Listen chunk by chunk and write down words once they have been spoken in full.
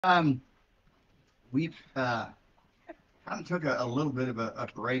Um, we've kind of took a little bit of a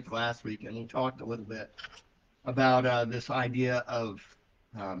break last week, and we talked a little bit about this idea of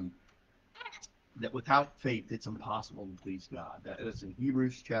um, that without faith it's impossible to please God. That is in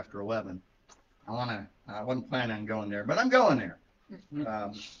Hebrews chapter 11. I wasn't planning on going there, but I'm going there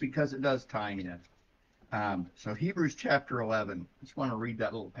because it does tie in. So Hebrews chapter 11. I just want to read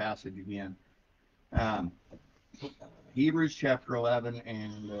that little passage again. Um, Hebrews chapter 11,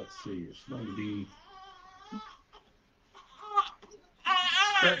 and let's see, it's going to be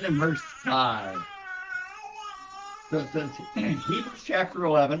starting in verse 5. So it says, Hebrews chapter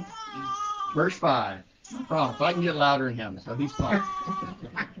 11, verse 5. No problem. If I can get louder than him, so he's fine.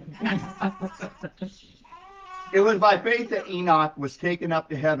 It was by faith that Enoch was taken up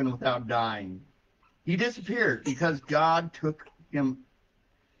to heaven without dying. He disappeared because God took him.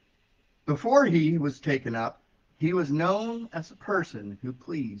 Before he was taken up, he was known as a person who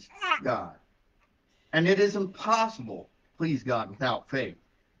pleased God. And it is impossible to please God without faith.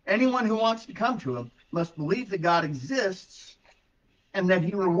 Anyone who wants to come to him must believe that God exists and that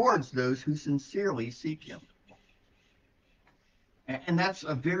he rewards those who sincerely seek him. And that's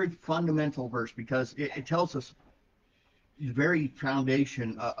a very fundamental verse because it tells us the very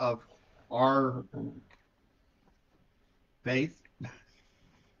foundation of our faith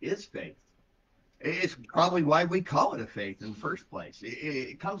is faith. It's probably why we call it a faith in the first place.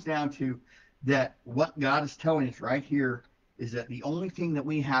 It comes down to that what God is telling us right here is that the only thing that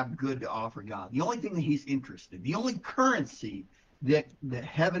we have good to offer God, the only thing that he's interested, the only currency that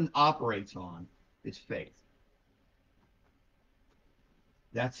heaven operates on is faith.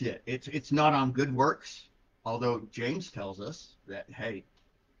 That's it. It's not on good works, although James tells us that, hey,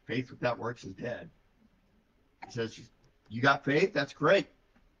 faith without works is dead. He says, you got faith? That's great.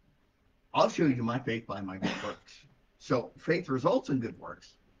 I'll show you my faith by my good works. So faith results in good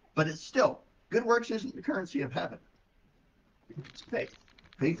works, but it's still, good works isn't the currency of heaven. It's faith.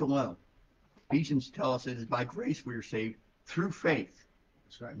 Faith alone. Ephesians tell us it is by grace we are saved through faith.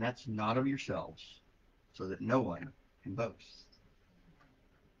 That's right. And that's not of yourselves, so that no one can boast.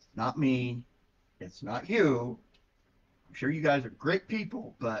 It's not me. It's not you. I'm sure you guys are great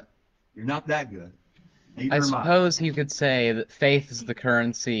people, but you're not that good. Neither I am I. suppose you could say that faith is the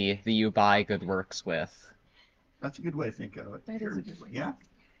currency that you buy good works with. That's a good way to think of it. That is a good way. Yeah.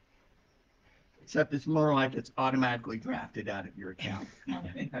 Except it's more like it's automatically drafted out of your account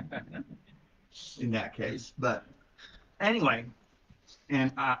in that case. But anyway,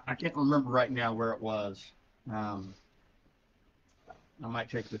 and I can't remember right now where it was. I might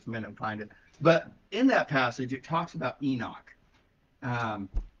take this minute and find it. But in that passage, it talks about Enoch. I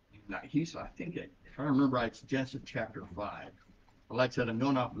think, if I remember right, it's Genesis chapter 5. But like I said, I'm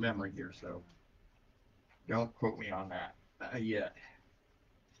going off memory here, so don't quote me on that yet.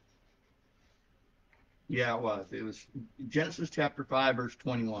 Yeah, it was. It was Genesis chapter 5, verse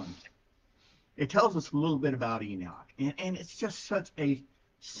 21. It tells us a little bit about Enoch. And it's just such a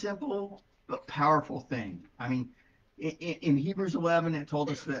simple but powerful thing. I mean, in Hebrews 11, it told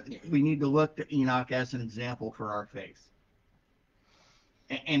us that we need to look to Enoch as an example for our faith.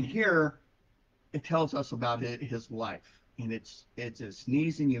 And here, it tells us about his life. And it's a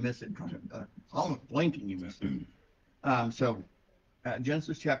sneeze and you miss it. Almost blinking you miss it.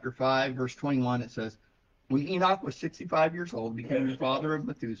 Genesis chapter 5, verse 21, it says, when Enoch was 65 years old, became the father of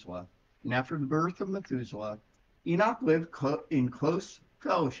Methuselah. And after the birth of Methuselah, Enoch lived in close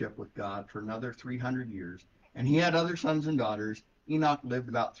fellowship with God for another 300 years. And he had other sons and daughters. Enoch lived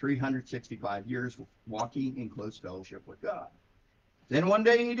about 365 years walking in close fellowship with God. Then one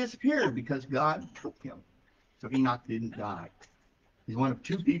day he disappeared because God took him. So Enoch didn't die. He's one of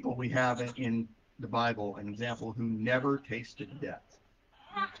two people we have in the Bible, an example, who never tasted death.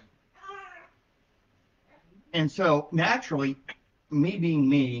 And so naturally, me being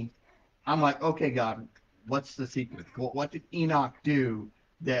me, I'm like, okay, God, what's the secret? What did Enoch do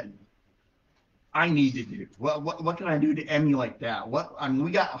that I need to do? What can I do to emulate that?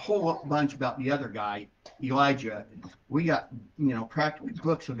 We got a whole bunch about the other guy, Elijah. We got, practically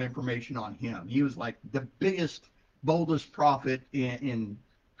books of information on him. He was like the biggest, boldest prophet in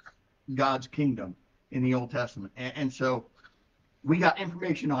God's kingdom in the Old Testament. And so we got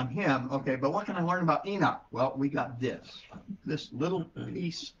information on him. Okay, but what can I learn about Enoch? Well, we got this little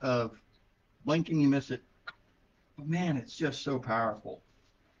piece of blinking you miss it. But man, it's just so powerful.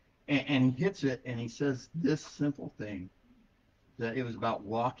 And he hits it and he says this simple thing, that it was about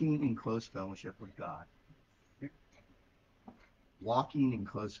walking in close fellowship with God. Walking in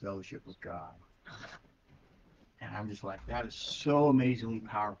close fellowship with God. And I'm just like, that is so amazingly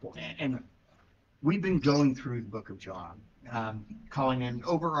powerful. And we've been going through the book of John, calling an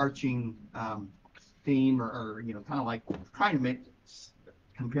overarching theme, or kind of like trying to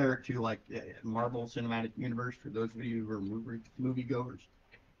compare it to like Marvel Cinematic Universe for those of you who are moviegoers.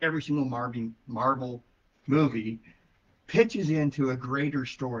 Every single Marvel movie pitches into a greater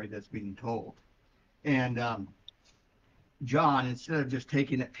story that's being told. And John, instead of just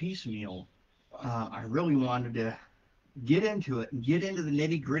taking it piecemeal, I really wanted to get into it and get into the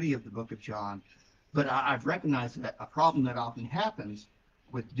nitty-gritty of the book of John. But I've recognized that a problem that often happens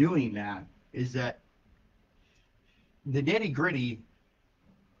with doing that is that the nitty-gritty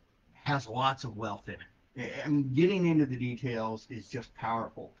has lots of wealth in it. And getting into the details is just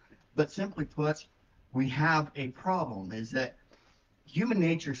powerful. But simply put, we have a problem, is that human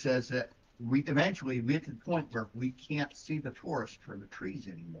nature says that we eventually get to the point where we can't see the forest for the trees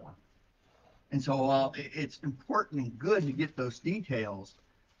anymore. And so while it's important and good to get those details,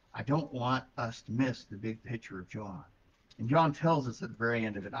 I don't want us to miss the big picture of John. And John tells us at the very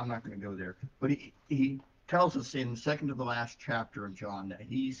end of it, I'm not going to go there, but he tells us in the second to the last chapter of John that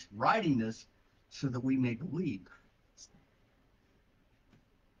he's writing this so that we may believe.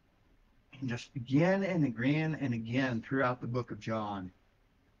 And just again and again and again throughout the book of John,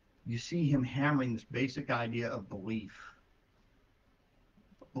 you see him hammering this basic idea of belief.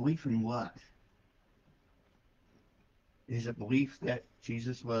 Belief in what? Is it belief that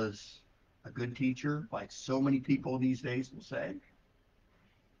Jesus was a good teacher, like so many people these days will say?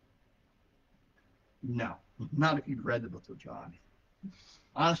 No, not if you've read the book of John.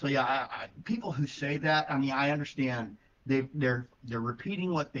 Honestly, people who say that, I mean, I understand they're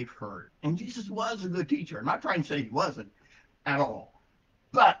repeating what they've heard. And Jesus was a good teacher. I'm not trying to say he wasn't at all.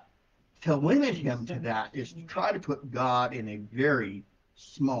 But to limit him to that is to try to put God in a very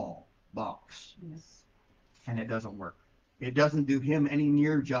small box. Yes. And it doesn't work. It doesn't do him any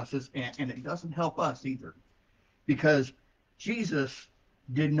near justice, and it doesn't help us either. Because Jesus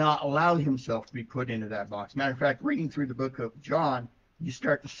did not allow himself to be put into that box. Matter of fact, reading through the book of John, you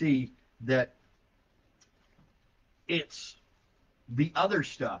start to see that it's the other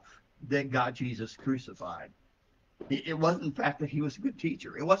stuff that got Jesus crucified. It wasn't the fact that he was a good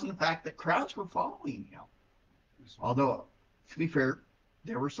teacher. It wasn't the fact that crowds were following him. Although, to be fair,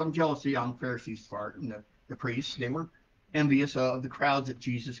 there was some jealousy on the Pharisees' part, and the priests, they were envious of the crowds that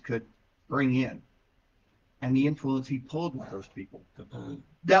Jesus could bring in and the influence he pulled with those people.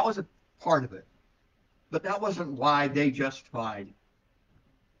 That was a part of it. But that wasn't why they justified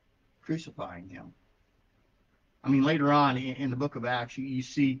crucifying him. I mean, later on in the book of Acts, you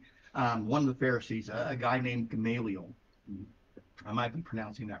see one of the Pharisees, a guy named Gamaliel. I might be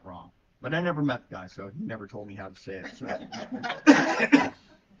pronouncing that wrong, but I never met the guy, so he never told me how to say it. So. At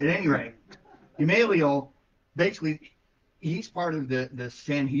any rate, Gamaliel, basically, he's part of the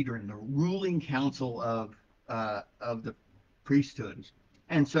Sanhedrin, the ruling council of the priesthood.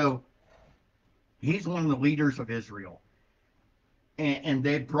 And so he's one of the leaders of Israel. And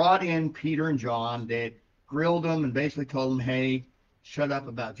they brought in Peter and John. They had grilled them and basically told them, hey, shut up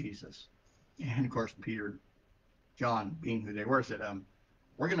about Jesus. And of course, Peter, John, being who they were, said,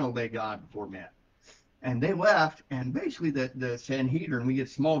 we're going to obey God before men. And they left, and basically the Sanhedrin, we get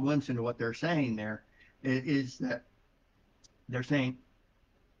a small glimpse into what they're saying there, is that they're saying,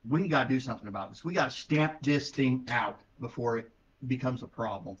 we got to do something about this. We got to stamp this thing out before it becomes a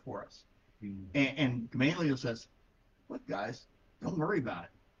problem for us. And Gamaliel says, look, guys, don't worry about it.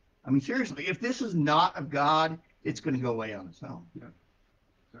 I mean, seriously, if this is not of God, it's going to go away on its own.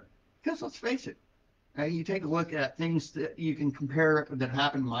 Because let's face it, you take a look at things that you can compare that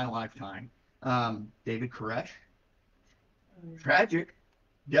happened in my lifetime. David Koresh, tragic,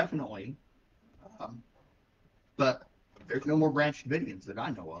 definitely. But there's no more Branch Davidians that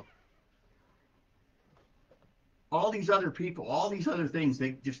I know of. All these other people, all these other things,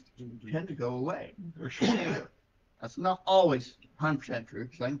 they just tend to go away. That's not always 100% true,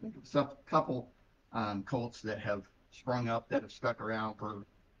 because I can think of a couple cults that have sprung up that have stuck around for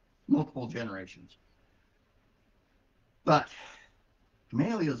multiple generations. But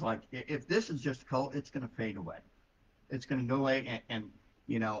Gamaliel is like, if this is just a cult, it's going to fade away. It's going to go away, and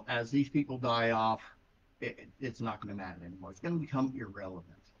you know, as these people die off, it's not going to matter anymore. It's going to become irrelevant.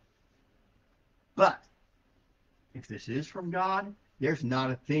 But if this is from God, there's not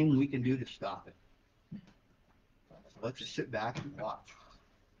a thing we can do to stop it. So let's just sit back and watch.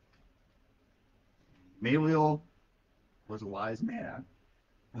 Gamaliel was a wise man,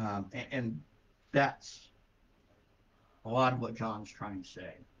 and that's a lot of what John's trying to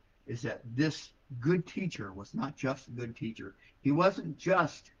say, is that this good teacher was not just a good teacher. He wasn't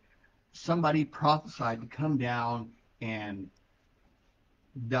just somebody prophesied to come down and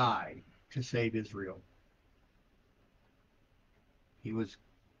die to save Israel. He was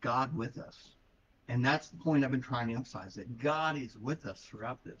God with us. And that's the point I've been trying to emphasize, that God is with us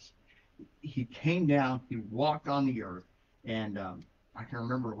throughout this. He came down, he walked on the earth, and I can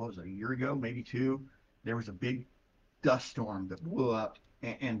remember, what was it, a year ago, maybe two, there was a big dust storm that blew up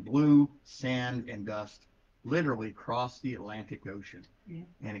and blew sand and dust literally across the Atlantic Ocean. Yeah.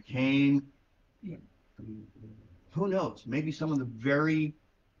 And it came, who knows, maybe some of the very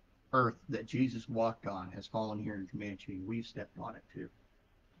earth that Jesus walked on has fallen here in Comanche, and we've stepped on it too.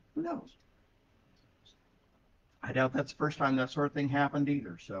 Who knows? I doubt that's the first time that sort of thing happened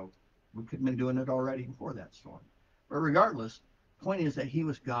either, so we could have been doing it already before that storm. But regardless, the point is that he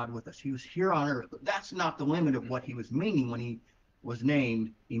was God with us. He was here on earth. But that's not the limit of what he was meaning when he was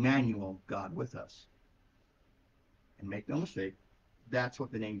named Emmanuel, God with us. And make no mistake, that's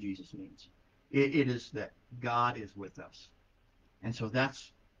what the name Jesus means. It is that God is with us. And so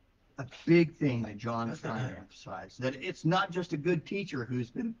that's a big thing that John is trying to emphasize, that it's not just a good teacher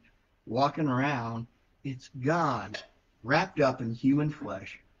who's been walking around. It's God wrapped up in human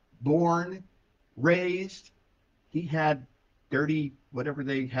flesh, born, raised. He had dirty, whatever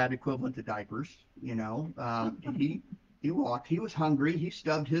they had equivalent to diapers, you know. He walked. He was hungry. He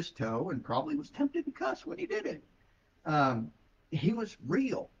stubbed his toe and probably was tempted to cuss when he did it. He was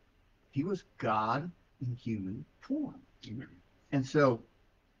real. He was God in human form. And so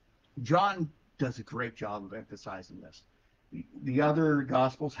John does a great job of emphasizing this. The other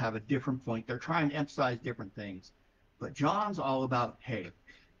Gospels have a different point. They're trying to emphasize different things. But John's all about, hey,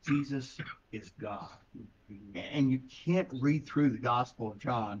 Jesus is God. And you can't read through the Gospel of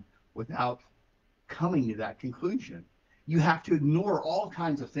John without coming to that conclusion. You have to ignore all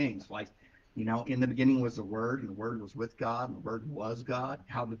kinds of things, like, you know, in the beginning was the Word, and the Word was with God, and the Word was God,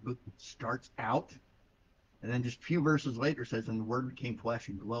 how the book starts out. And then just a few verses later says, and the Word became flesh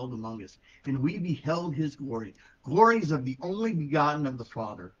and dwelled among us. And we beheld his glory. Glories of the only begotten of the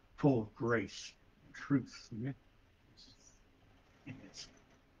Father, full of grace and truth. And it's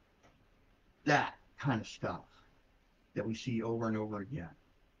that kind of stuff that we see over and over again.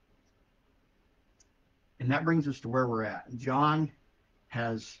 And that brings us to where we're at. John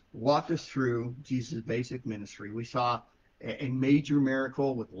has walked us through Jesus' basic ministry. We saw a major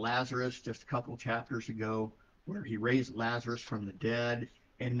miracle with Lazarus just a couple chapters ago, where he raised Lazarus from the dead,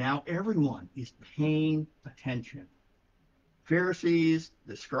 and now everyone is paying attention. Pharisees,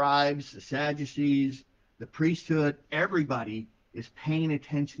 the scribes, the Sadducees, the priesthood, everybody is paying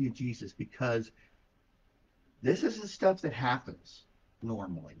attention to Jesus, because this is the stuff that happens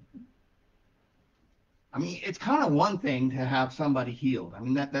normally. I mean, it's kind of one thing to have somebody healed. I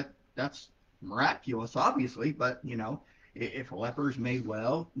mean, that's miraculous, obviously, but, you know, if a leper is made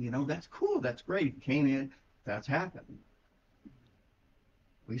well, you know, that's cool. That's great. He came in. That's happened.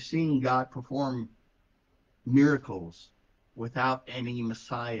 We've seen God perform miracles without any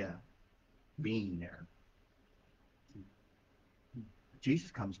Messiah being there.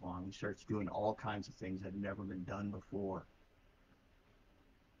 Jesus comes along. He starts doing all kinds of things that had never been done before.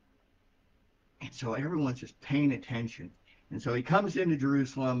 And so everyone's just paying attention. And so he comes into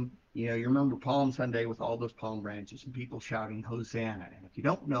Jerusalem. You know, you remember Palm Sunday with all those palm branches and people shouting Hosanna. And if you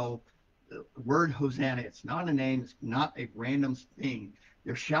don't know the word Hosanna, it's not a name, it's not a random thing.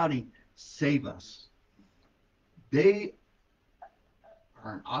 They're shouting, save us. They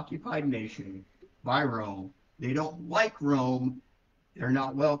are an occupied nation by Rome. They don't like Rome. They're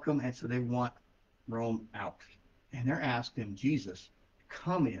not welcome, and so they want Rome out. And they're asking Jesus to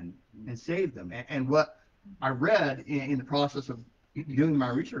come in and save them. And what I read in the process of doing my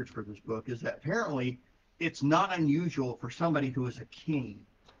research for this book is that apparently it's not unusual for somebody who is a king,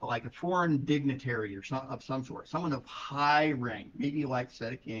 like a foreign dignitary or of some sort, someone of high rank, maybe like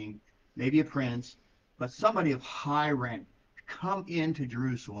said a king, maybe a prince, but somebody of high rank, to come into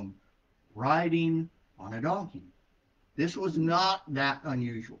Jerusalem riding on a donkey. This was not that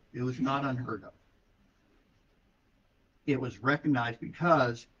unusual. It was not unheard of. It was recognized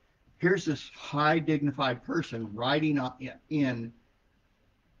because here's this high dignified person riding in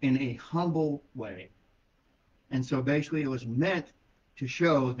a humble way. And so basically it was meant to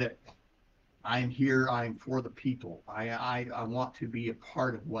show that I'm here, I'm for the people. I want to be a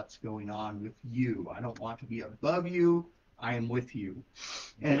part of what's going on with you. I don't want to be above you. I am with you.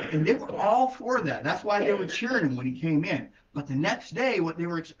 And they were all for that. That's why they were cheering him when he came in. But the next day, what they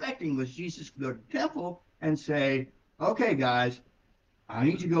were expecting was Jesus to go to the temple and say, okay, guys, I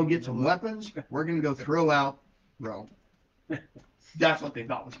need you to go get some weapons. We're going to go throw out Rome. That's what they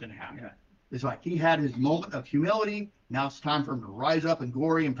thought was going to happen. It's like he had his moment of humility. Now it's time for him to rise up in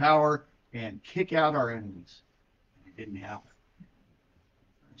glory and power and kick out our enemies. It didn't happen.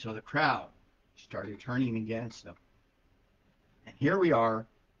 So the crowd started turning against him. And here we are.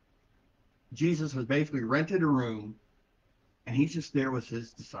 Jesus has basically rented a room, and he's just there with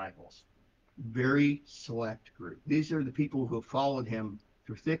his disciples. Very select group. These are the people who have followed him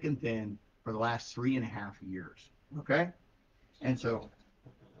through thick and thin for the last 3.5 years. Okay? And so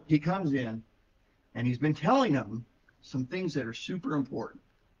he comes in, and he's been telling them some things that are super important.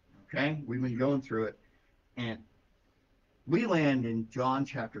 Okay? We've been going through it. And we land in John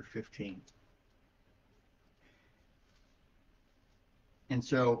chapter 15. And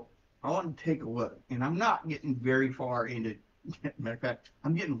so I want to take a look. And I'm not getting very far into, matter of fact,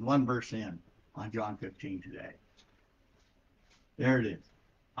 I'm getting one verse in on John 15 today. There it is.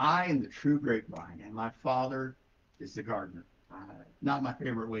 I am the true grapevine, and my Father is the gardener. Not my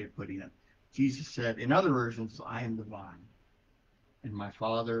favorite way of putting it. Jesus said, in other versions, I am the vine, and my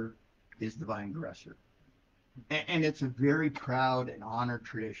Father is the vine dresser. And it's a very proud and honored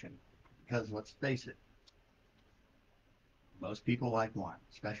tradition, because let's face it, most people like wine,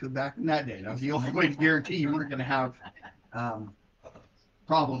 especially back in that day. That was the only way to guarantee you weren't going to have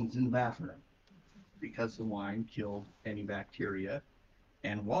problems in the bathroom, because the wine killed any bacteria,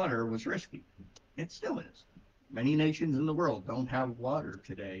 and water was risky. It still is. Many nations in the world don't have water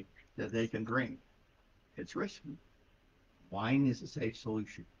today that they can drink. It's risky. Wine is a safe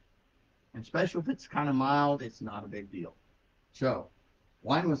solution. And especially if it's kind of mild, it's not a big deal. So,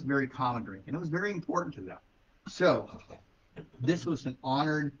 wine was a very common drink, and it was very important to them. So, this was an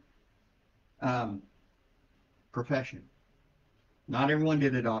honored profession. Not everyone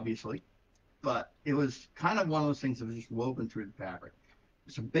did it, obviously, but it was kind of one of those things that was just woven through the fabric.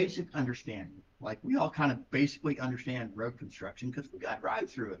 Some basic understanding. Like, we all kind of basically understand road construction because we got to drive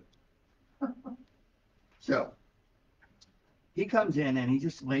through it. So, he comes in and he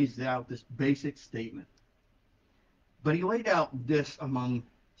just lays out this basic statement. But he laid out this among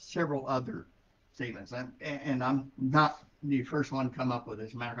several other statements. And I'm not the first one to come up with this.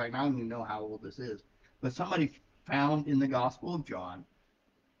 As a matter of fact, I don't even know how old this is. But somebody found in the Gospel of John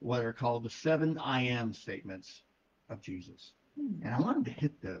what are called the 7 I am statements of Jesus. And I wanted to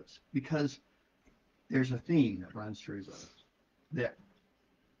hit those because there's a theme that runs through those that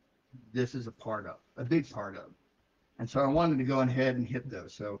this is a part of, a big part of. And so I wanted to go ahead and hit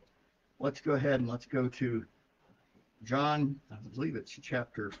those. So let's go ahead and let's go to John, I believe it's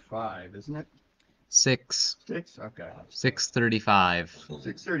chapter 5, isn't it? 6. 6? Okay. 6:35.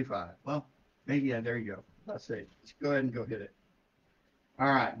 6:35. Well, maybe, yeah, there you go. Let's see. Let's go ahead and go hit it.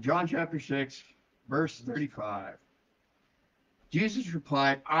 All right. John chapter 6, verse 35. Jesus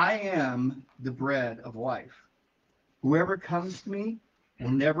replied, I am the bread of life. Whoever comes to me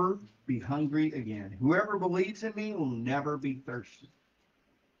will never be hungry again. Whoever believes in me will never be thirsty.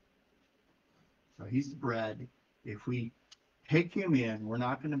 So he's the bread. If we take him in, we're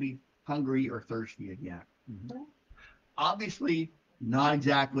not going to be hungry or thirsty again. Mm-hmm. Obviously, not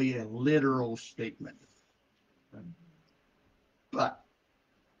exactly a literal statement, but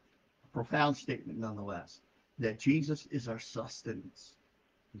a profound statement nonetheless, that Jesus is our sustenance,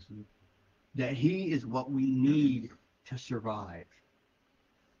 mm-hmm. that he is what we need to survive.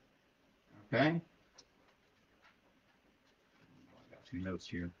 Okay? I got 2 notes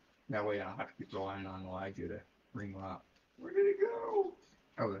here. That way I don't have to keep relying on Elijah to bring them up. Where did it go?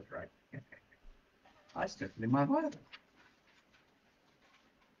 Oh, that's right. I stuck it in my Bible.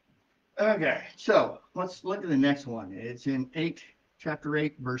 Okay, so let's look at the next one. It's in chapter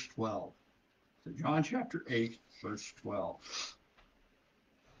 8, verse 12. So John chapter 8, verse 12.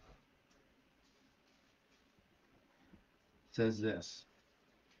 It says this.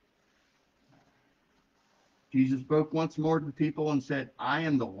 Jesus spoke once more to the people and said, I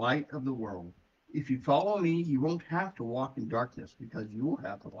am the light of the world. If you follow me, you won't have to walk in darkness because you will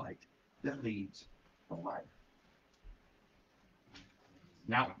have the light that leads to life.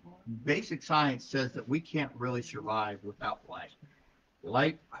 Now, basic science says that we can't really survive without light.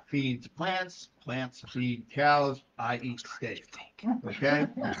 Light feeds plants, plants feed cows, I eat steak. Okay?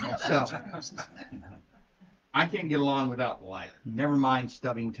 So, I can't get along without light. Never mind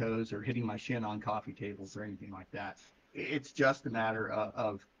stubbing toes or hitting my shin on coffee tables or anything like that. It's just a matter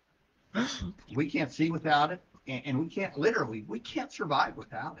of we can't see without it, and we can't survive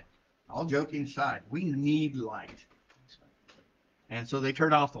without it. All joking aside, we need light. And so they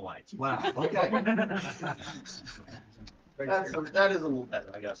turn off the lights. Wow. Okay. That is a little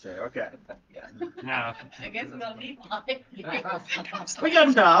better, I gotta say. Okay. Now, I guess we don't need light. we got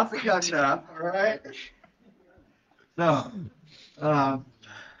enough. All right. So,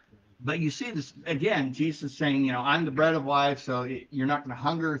 but you see this again. Jesus is saying, I'm the bread of life. So you're not going to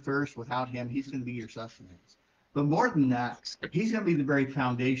hunger or thirst without him. He's going to be your sustenance. But more than that, he's going to be the very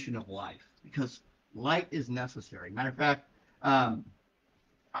foundation of life because light is necessary. Matter of fact,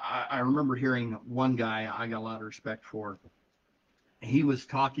 I remember hearing one guy I got a lot of respect for. He was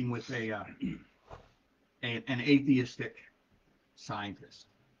talking with an atheistic scientist,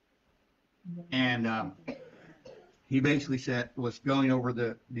 and he basically was going over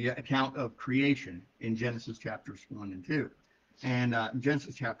the account of creation in Genesis chapters 1 and 2. And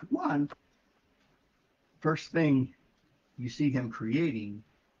Genesis chapter 1, first thing you see him creating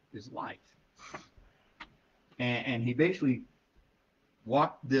is light. And he basically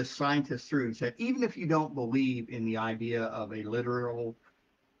walked this scientist through and said, even if you don't believe in the idea of a literal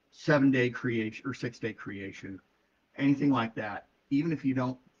 7-day creation or 6-day creation, anything like that, even if you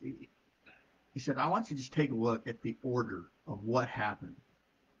don't, he said, I want you to just take a look at the order of what happened.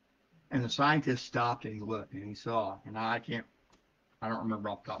 And the scientist stopped and he looked and he saw, and I don't remember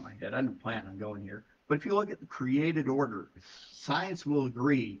off the top of my head. I didn't plan on going here. But if you look at the created order, science will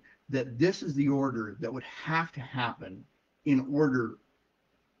agree that this is the order that would have to happen in order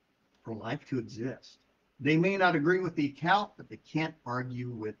for life to exist. They may not agree with the account, but they can't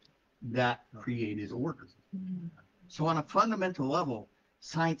argue with that created order. So on a fundamental level,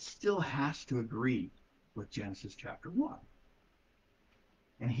 science still has to agree with Genesis chapter 1.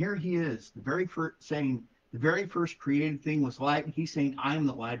 And here he is, the very first saying, the very first created thing was light. And he's saying, I am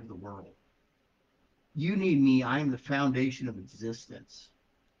the light of the world. You need me. I am the foundation of existence.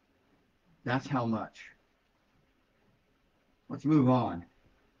 That's how much. Let's move on.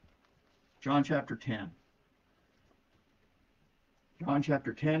 John chapter 10. John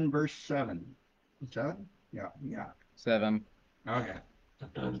chapter 10, verse 7. 7? Yeah. 7. Okay.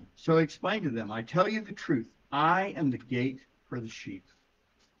 So explain to them, I tell you the truth. I am the gate for the sheep.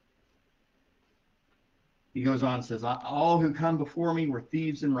 He goes on and says, all who come before me were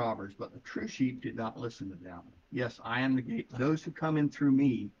thieves and robbers, but the true sheep did not listen to them. Yes, I am the gate. Those who come in through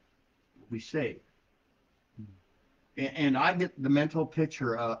me will be saved. And I get the mental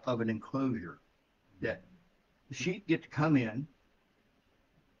picture of an enclosure that the sheep get to come in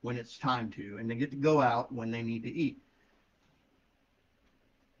when it's time to, and they get to go out when they need to eat.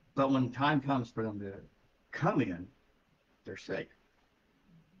 But when time comes for them to come in, they're safe.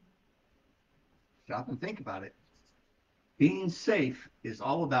 Stop and think about it. Being safe is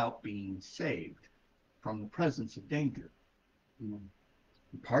all about being saved from the presence of danger.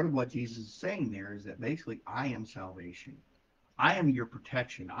 Part of what Jesus is saying there is that basically I am salvation. I am your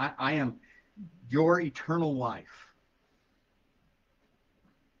protection. I am your eternal life.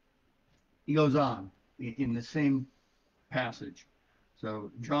 He goes on in the same passage.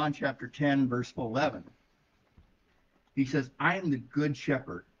 So John chapter 10, verse 11. He says, I am the good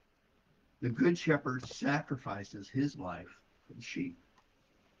shepherd. The good shepherd sacrifices his life for the sheep.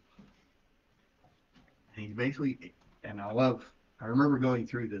 And he's basically, and I remember going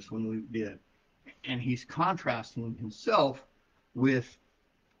through this when we did, and he's contrasting himself with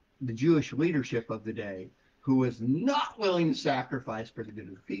the Jewish leadership of the day who was not willing to sacrifice for the good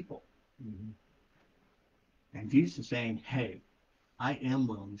of the people. And Jesus is saying, hey, I am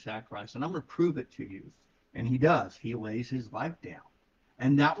willing to sacrifice, and I'm going to prove it to you. And he does. He lays his life down.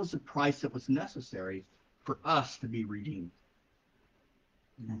 And that was the price that was necessary for us to be redeemed.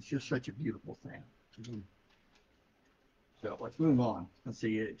 And it's just such a beautiful thing. So let's move on. Let's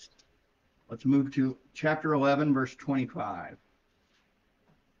see. Let's move to chapter 11, verse 25.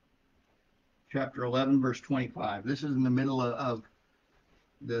 Chapter 11, verse 25. This is in the middle of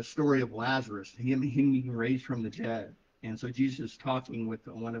the story of Lazarus, him being raised from the dead. And so Jesus is talking with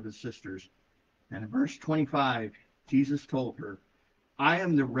one of his sisters. And in verse 25, Jesus told her, I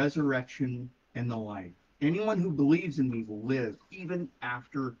am the resurrection and the life. Anyone who believes in me will live even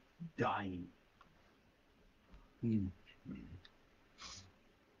after dying. And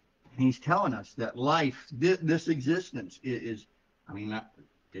he's telling us that life, this existence is,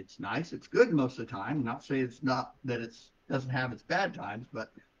 it's nice, it's good most of the time. I'm not saying it's not, that it doesn't have its bad times,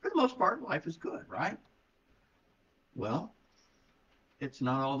 but for the most part, life is good, right? Well, it's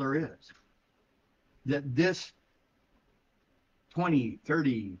not all there is. That this 20,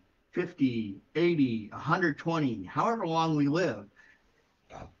 30, 50, 80, 120, however long we live,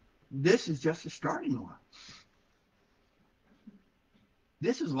 this is just a starting line.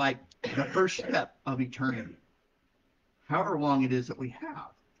 This is like the first step of eternity, however long it is that we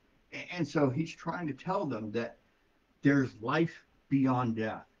have. And so he's trying to tell them that there's life beyond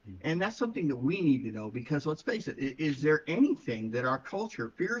death. And that's something that we need to know, because let's face it, is there anything that our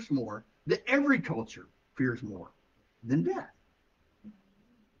culture fears more, that every culture fears more than death?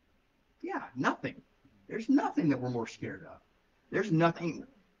 Yeah, nothing. There's nothing that we're more scared of. There's nothing.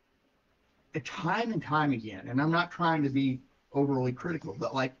 time and time again, and I'm not trying to be overly critical,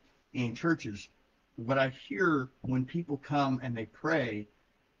 but like in churches, what I hear when people come and they pray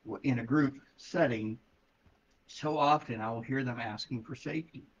in a group setting, so often I will hear them asking for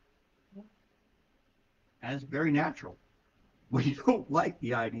safety. That's very natural. We don't like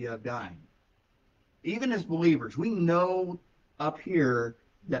the idea of dying. Even as believers, we know up here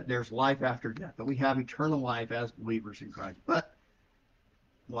that there's life after death, that we have eternal life as believers in Christ. But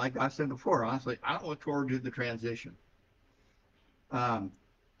like I said before, honestly, I don't look forward to the transition. And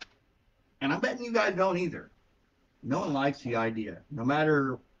I'm betting you guys don't either. No one likes the idea. No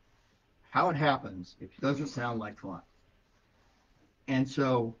matter how it happens, it doesn't sound like fun. And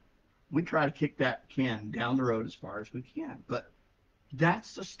so we try to kick that can down the road as far as we can. But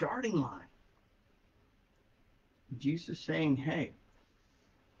that's the starting line. Jesus saying, hey,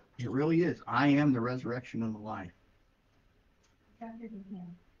 it really is. I am the resurrection and the life.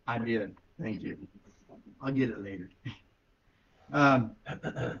 I did. Thank you. I'll get it later. All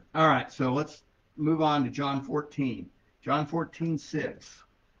right, so let's move on to John 14. John 14:6.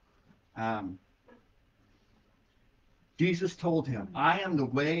 Jesus told him, I am the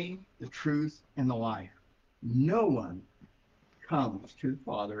way, the truth, and the life. No one comes to the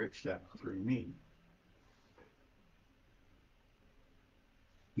Father except through me.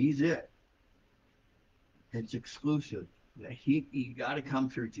 He's it. It's exclusive. You got to come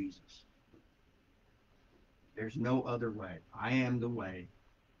through Jesus. There's no other way. I am the way,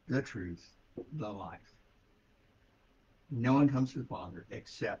 the truth, the life. No one comes to the Father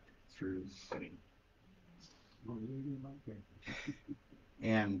except through me.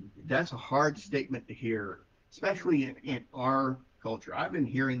 And that's a hard statement to hear, especially in our culture. I've been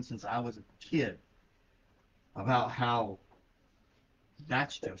hearing since I was a kid about how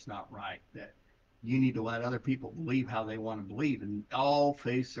that's just not right, that you need to let other people believe how they want to believe, and all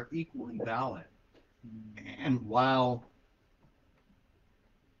faiths are equally valid. And while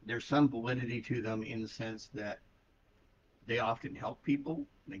there's some validity to them in the sense that they often help people,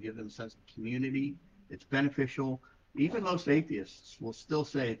 they give them a sense of community, it's beneficial. Even most atheists will still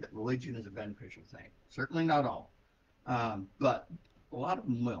say that religion is a beneficial thing. Certainly not all, but a lot of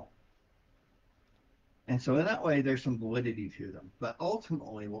them will. And so in that way, there's some validity to them. But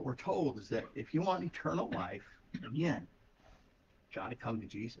ultimately, what we're told is that if you want eternal life, again, you got to come to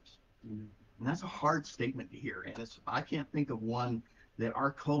Jesus. And that's a hard statement to hear. And I can't think of one that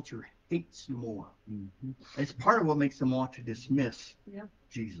our culture hates more. It's part of what makes them want to dismiss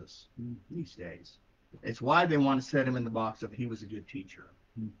Jesus these days. It's why they want to set him in the box of he was a good teacher.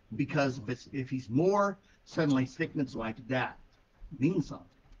 Because if he's more, suddenly statements like that mean something.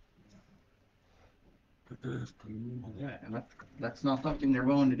 Yeah, and that's not something they're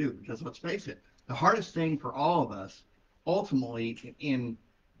willing to do, because let's face it, the hardest thing for all of us, ultimately, in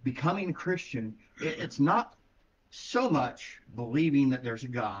becoming a Christian, it's not so much believing that there's a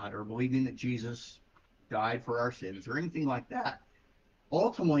God or believing that Jesus died for our sins or anything like that.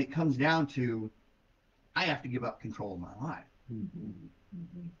 Ultimately, it comes down to, I have to give up control of my life.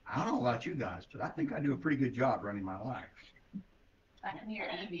 I don't know about you guys, but I think I do a pretty good job running my life. I'm your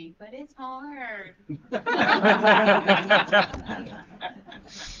Evie, but it's hard.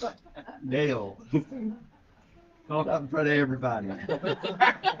 Dale. Called out in front of everybody.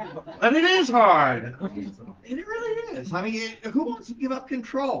 And it is hard. And it really is. I mean, who wants to give up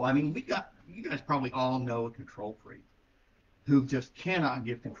control? I mean, you guys probably all know a control freak who just cannot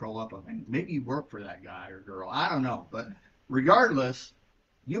give control up of things. Maybe you work for that guy or girl. I don't know. But regardless,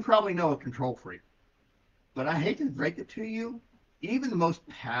 you probably know a control freak. But I hate to break it to you, even the most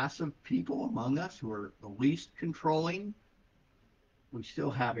passive people among us who are the least controlling, we still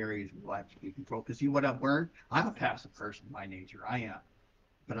have areas of life to be controlled. Because what I've learned, I'm a passive person by nature. I am.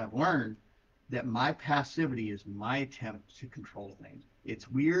 But I've learned that my passivity is my attempt to control things. It's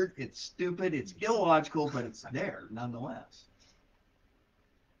weird, it's stupid, it's illogical, but it's there nonetheless.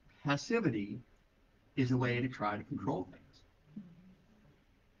 Passivity is a way to try to control things.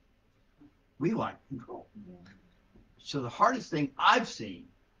 We like control. So the hardest thing I've seen,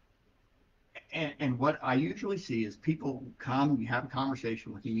 and what I usually see is people come, you have a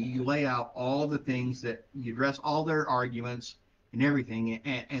conversation with you, you lay out all the things that you address, all their arguments and everything,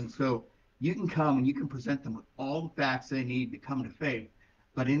 and so you can come and you can present them with all the facts they need to come to faith,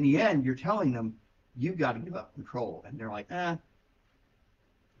 but in the end, you're telling them you've got to give up control, and they're like,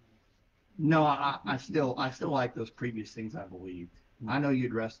 no, I still like those previous things I believed. I know you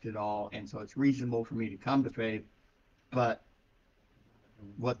addressed it all, and so it's reasonable for me to come to faith. But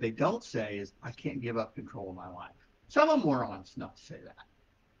what they don't say is, I can't give up control of my life. Some of them were honest enough to say that,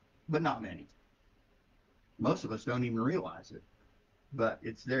 but not many. Most of us don't even realize it, but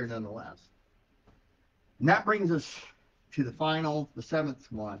it's there nonetheless. And that brings us to the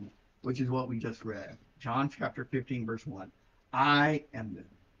seventh one, which is what we just read. John chapter 15, verse 1. I am the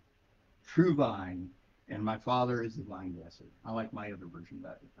true vine, and my Father is the vine dresser. I like my other version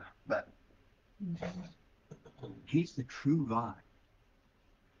better. But he's the true vine.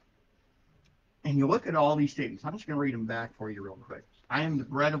 And you look at all these statements. I'm just going to read them back for you real quick. I am the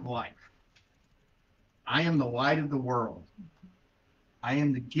bread of life. I am the light of the world. I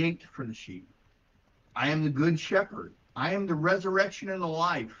am the gate for the sheep. I am the good shepherd. I am the resurrection and the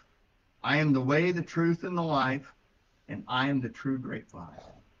life. I am the way, the truth, and the life. And I am the true grapevine.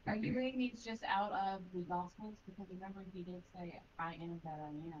 Are you reading these just out of the Gospels? Because remember, he did say, I am that I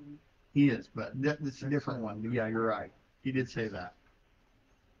am. He is, but that's a different one. Yeah, you're right. He did say that.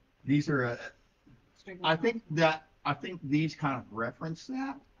 These are, Strictly I think these kind of reference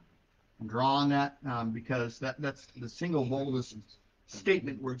that and draw on that because that's the single boldest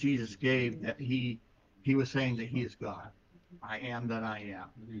statement where Jesus gave that he was saying that he is God. I am that I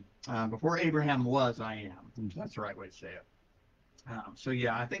am. Before Abraham was, I am. That's the right way to say it. So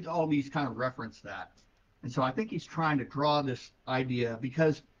yeah, I think all these kind of reference that. And so I think he's trying to draw this idea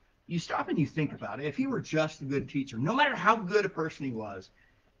because you stop and you think about it. If he were just a good teacher, no matter how good a person he was,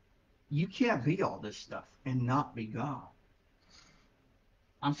 you can't be all this stuff and not be God.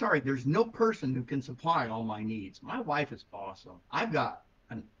 I'm sorry, there's no person who can supply all my needs. My wife is awesome. I've got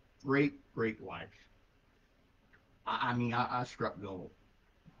a great, great wife. I mean, I struck gold.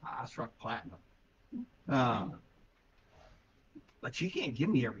 I struck platinum. But she can't give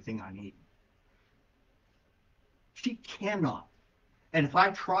me everything I need. She cannot. And if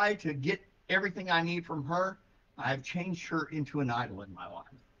I try to get everything I need from her, I've changed her into an idol in my life.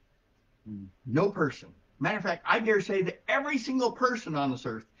 No person. Matter of fact, I dare say that every single person on this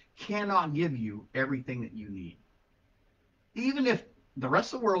earth cannot give you everything that you need. Even if the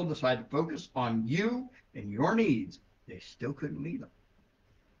rest of the world decided to focus on you and your needs, they still couldn't meet them.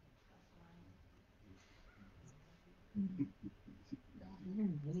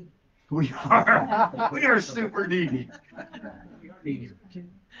 We are super needy.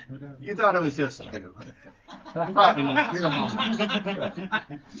 You thought it was just you. Probably not. Your mom.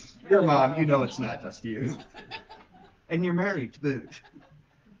 Your mom, you know it's not just you. And you're married to boot.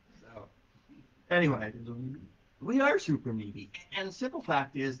 So, anyway, we are super needy. And the simple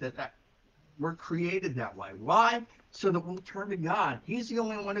fact is that we're created that way. Why? So that we'll turn to God. He's the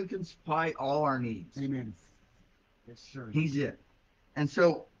only one who can supply all our needs. Amen. Yes, sir. He's it. And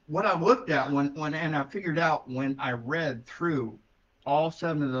so what I looked at and I figured out when I read through all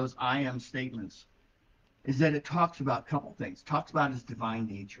 7 of those I am statements is that it talks about a couple things. It talks about his divine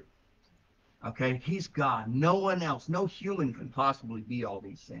nature. Okay? He's God. No one else, no human can possibly be all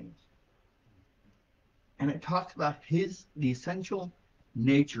these things. And it talks about the essential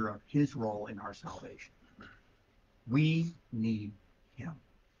nature of his role in our salvation. We need him.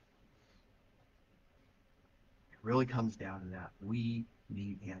 It really comes down to that. We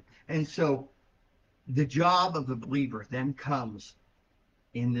need him. And so the job of the believer then comes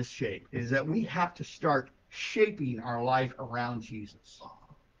in this shape, is that we have to start shaping our life around Jesus.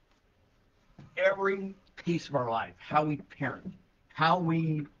 Every piece of our life, how we parent, how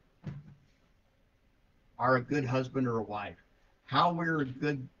we are a good husband or a wife, how we're a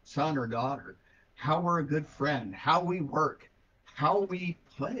good son or daughter, how we're a good friend, how we work, how we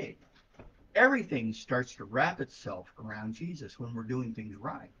play. Everything starts to wrap itself around Jesus when we're doing things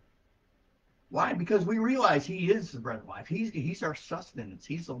right. Why? Because we realize he is the bread of life. He's our sustenance.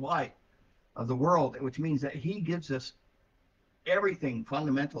 He's the light of the world, which means that he gives us everything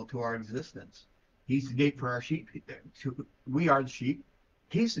fundamental to our existence. He's the gate for our sheep. We are the sheep.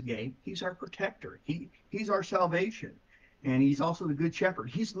 He's the gate. He's our protector. He's our salvation. And he's also the good shepherd.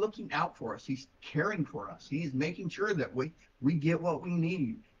 He's looking out for us. He's caring for us. He's making sure that we get what we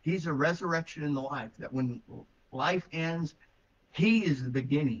need. He's the resurrection and the life, that when life ends, he is the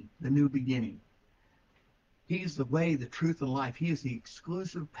beginning, the new beginning. He's the way, the truth, and life. He is the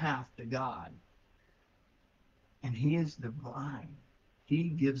exclusive path to God. And he is the vine. He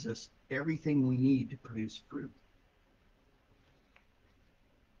gives us everything we need to produce fruit.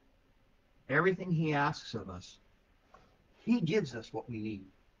 Everything he asks of us, he gives us what we need.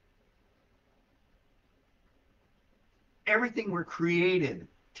 Everything we're created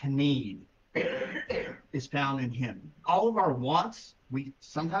to need is found in him. All of our wants, we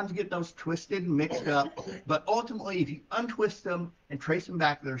sometimes get those twisted and mixed up, but ultimately, if you untwist them and trace them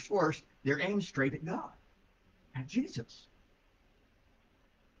back to their source, they're aimed straight at God, at Jesus.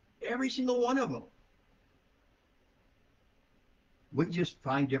 Every single one of them. We just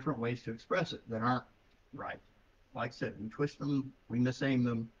find different ways to express it that aren't right. Like I said, we twist them, we misaim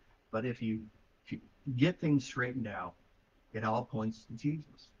them, but if you get things straightened out, it all points to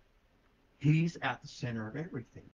Jesus. He's at the center of everything.